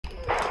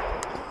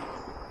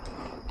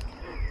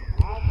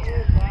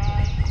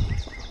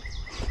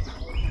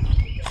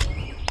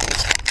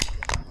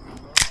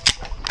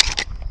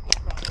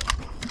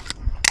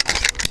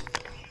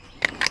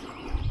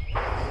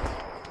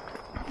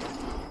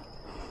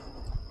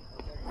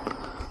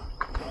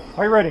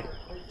Are you ready?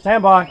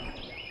 Stand by.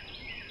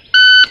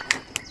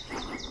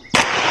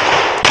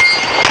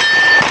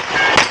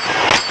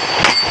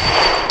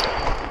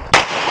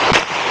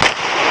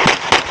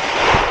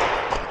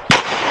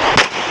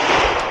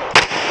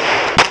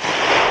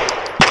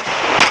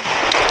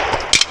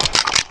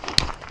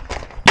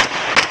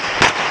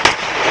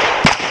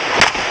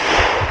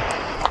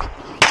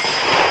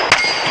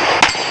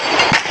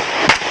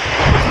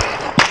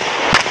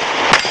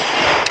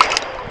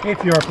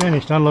 If you are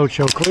finished, unload,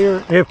 show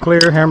clear. If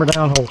clear, hammer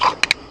down, hold.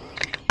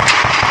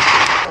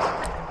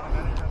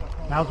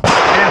 Now,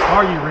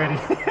 are you ready?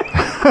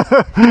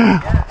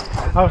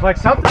 I was like,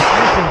 something's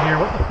missing here.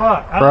 What the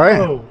fuck? I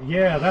don't know.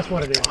 Yeah, that's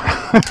what it is.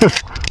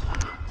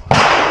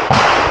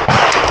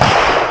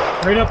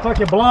 Straight up like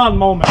a blonde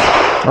moment.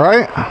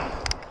 Right?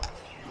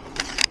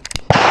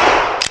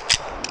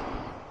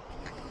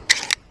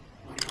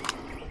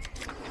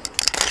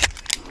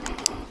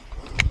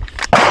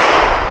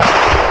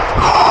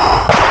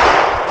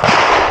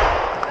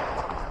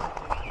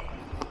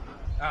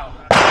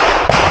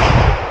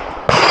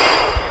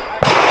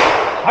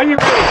 Are you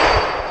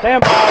ready?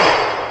 Stand by.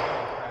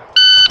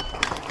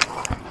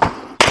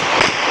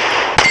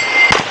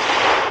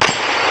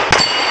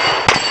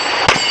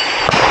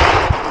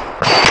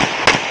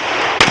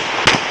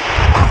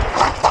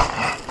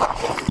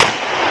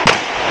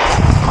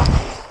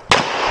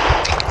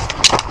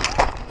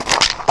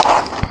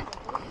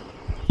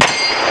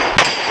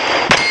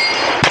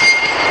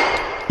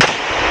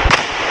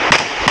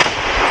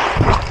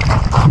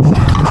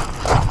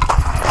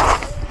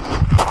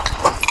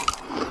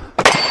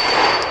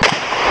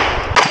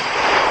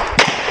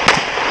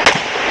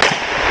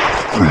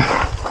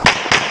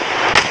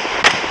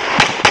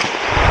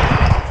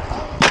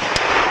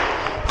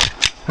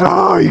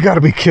 Oh, you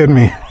gotta be kidding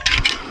me.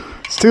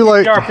 It's too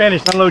late. You are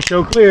finished. Unload,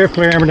 show clear.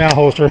 Clear, hammer down,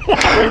 holster.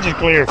 Range is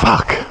clear.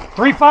 Fuck.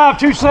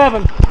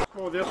 3527.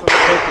 Pull this one,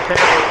 take the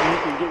tablet, and you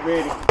can get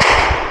ready.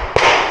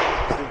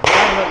 You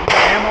got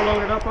ammo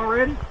loaded up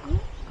already?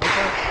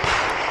 Okay.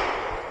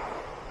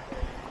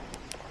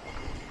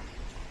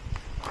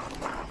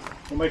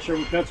 We'll make sure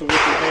we pencil with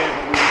your hand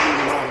when we do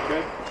them all,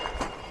 okay?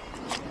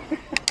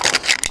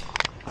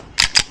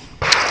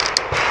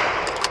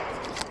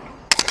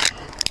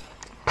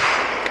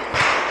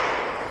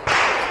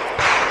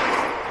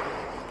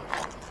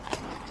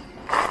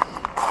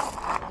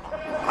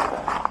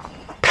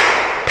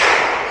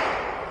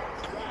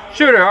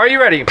 Shooter, are you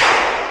ready?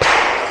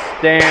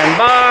 Stand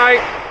by.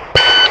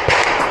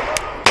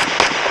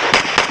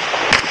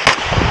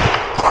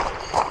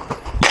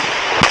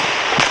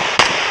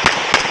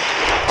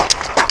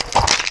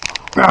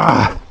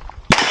 Ah.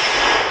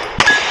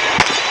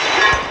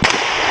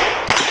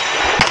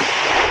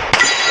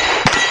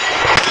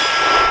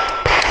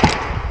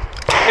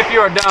 If you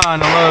are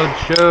done, unload,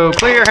 show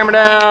clear, hammer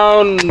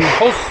down,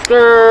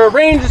 holster,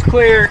 range is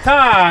clear,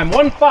 time,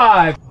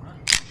 1-5.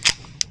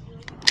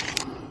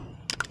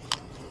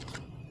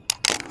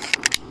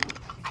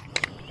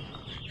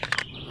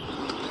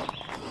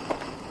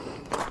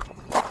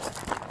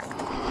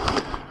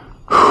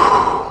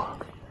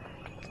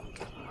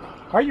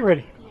 Are you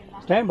ready?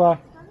 Stand by.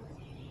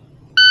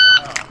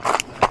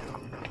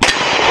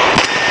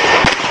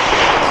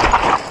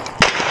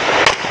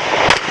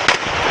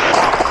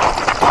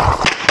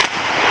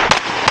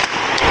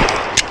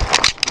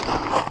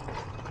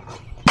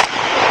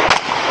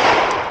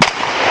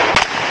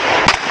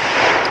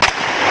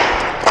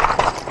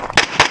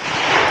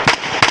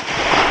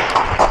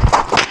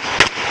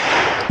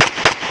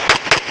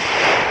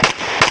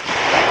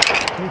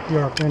 If you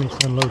are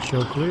finished, unload,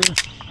 show clear.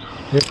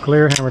 If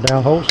clear, hammer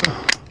down, holster.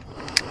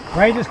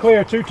 Range is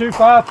clear,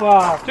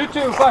 2255.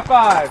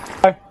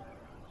 2255.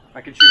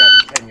 I can shoot out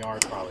to 10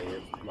 yards probably.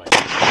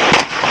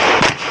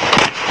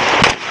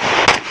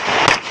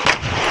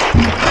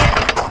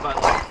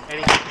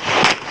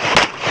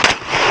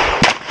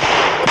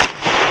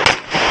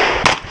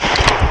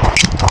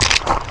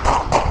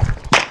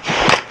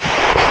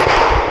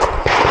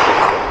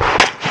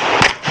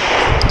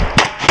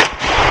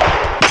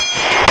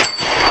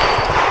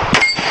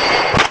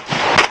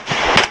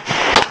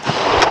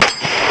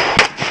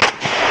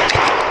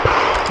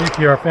 If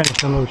you are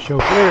finished, unload, show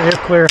clear. If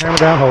clear, hammer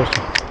down,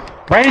 holster.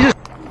 Range is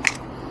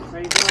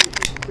same thing,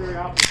 keep the carry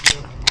out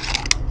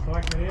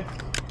like this.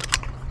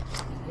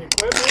 The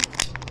equipment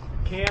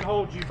can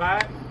hold you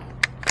back,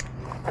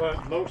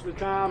 but most of the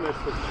time it's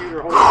the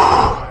shooter holding you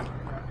back.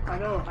 I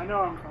know,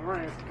 I'm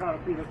running it's kind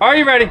of feet. Are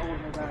you ready?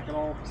 Back at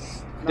all.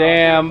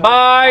 Stand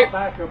by.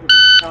 Back up with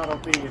the shot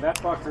on feet. That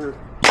fucker.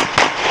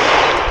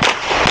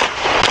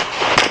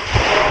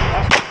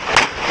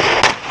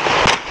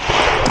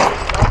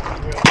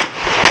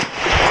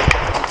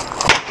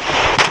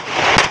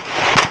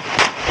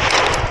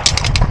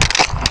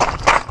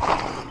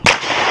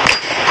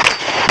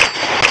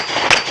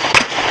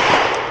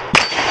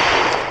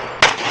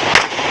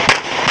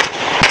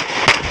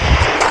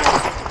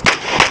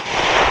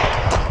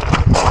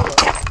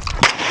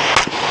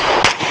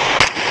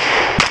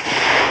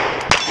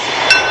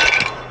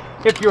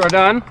 If you are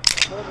done.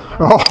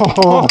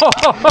 Oh.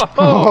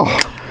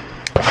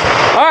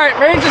 All right,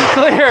 range is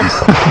clear.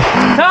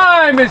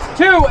 Time is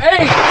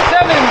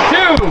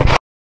 2:08.72.